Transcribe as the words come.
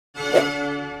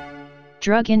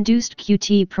Drug-induced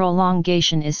QT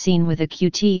prolongation is seen with a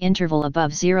QT interval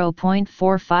above 0.45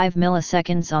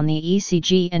 milliseconds on the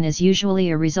ECG and is usually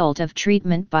a result of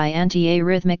treatment by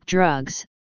anti-arrhythmic drugs,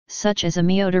 such as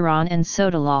amiodarone and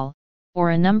sotalol, or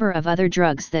a number of other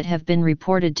drugs that have been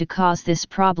reported to cause this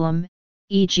problem,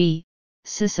 e.g.,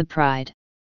 cisapride.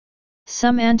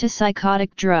 Some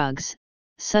antipsychotic drugs,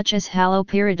 such as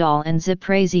haloperidol and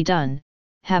ziprasidone,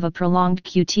 have a prolonged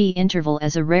QT interval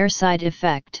as a rare side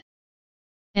effect.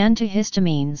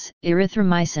 Antihistamines,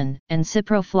 erythromycin, and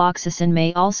ciprofloxacin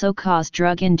may also cause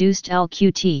drug-induced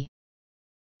LQT.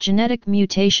 Genetic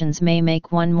mutations may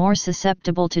make one more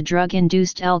susceptible to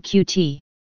drug-induced LQT.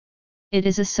 It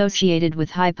is associated with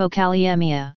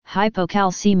hypokalaemia,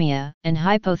 hypocalcaemia, and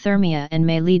hypothermia and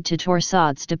may lead to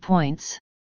torsades de points.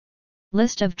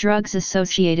 List of drugs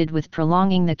associated with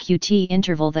prolonging the QT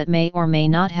interval that may or may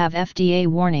not have FDA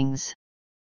warnings.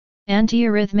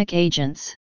 Antiarrhythmic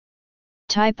agents.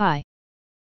 Type I.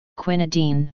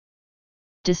 Quinidine.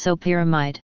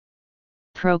 Disopyramide.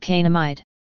 Procainamide.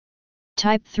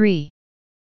 Type 3.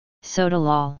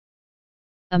 Sotalol.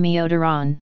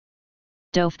 Amiodarone.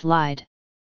 Doftelide.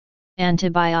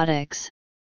 Antibiotics.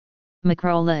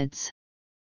 Macrolides.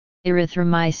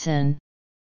 Erythromycin.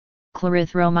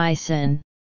 Clarithromycin.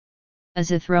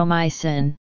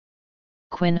 Azithromycin.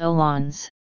 Quinolones.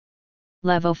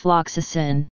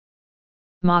 Levofloxacin.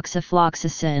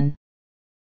 Moxifloxacin.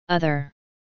 Other.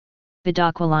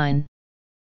 Bedaquiline.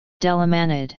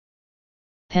 Delamanid.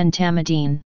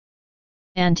 Pentamidine.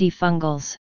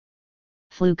 Antifungals.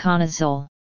 Fluconazole.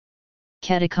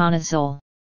 Ketoconazole.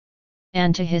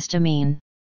 Antihistamine.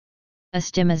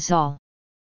 Estimazole.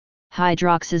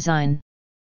 Hydroxyzine.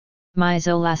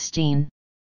 Misolastine.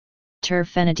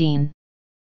 Terfenadine.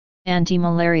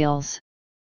 Antimalarials.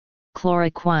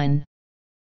 Chloroquine.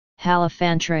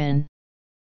 Halofantrine.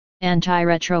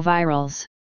 Antiretrovirals.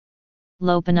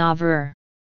 Lopinavir.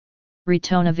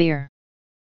 Ritonavir.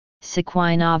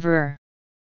 Sequinavir.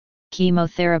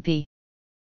 Chemotherapy.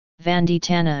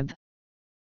 Vanditanib.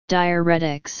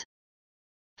 Diuretics.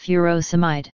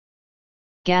 Furosemide.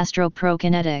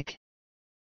 Gastroprokinetic.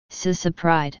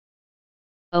 Cisapride.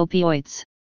 Opioids.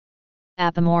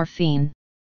 Apomorphine.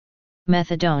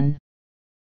 Methadone.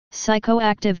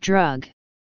 Psychoactive drug.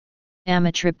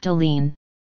 Amitriptyline.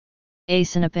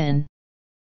 Acinapin.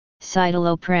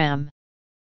 Citalopram.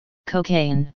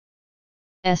 Cocaine.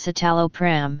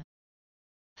 Escitalopram.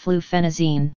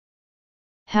 Flufenazine.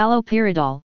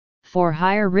 Haloperidol, for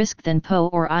higher risk than PO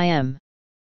or IM.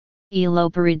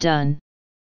 Haloperidol.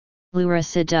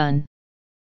 Lurasidone.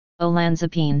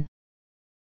 Olanzapine.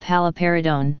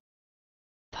 Paliperidone.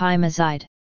 Pimazide.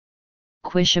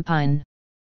 Quishapine.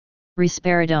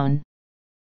 Risperidone.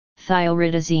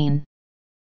 Thioridazine.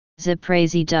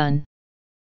 Ziprasidone.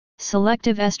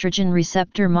 Selective estrogen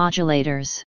receptor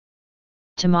modulators.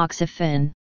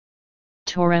 Tamoxifen.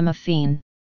 Toremafene.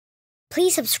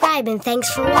 Please subscribe and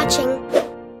thanks for watching.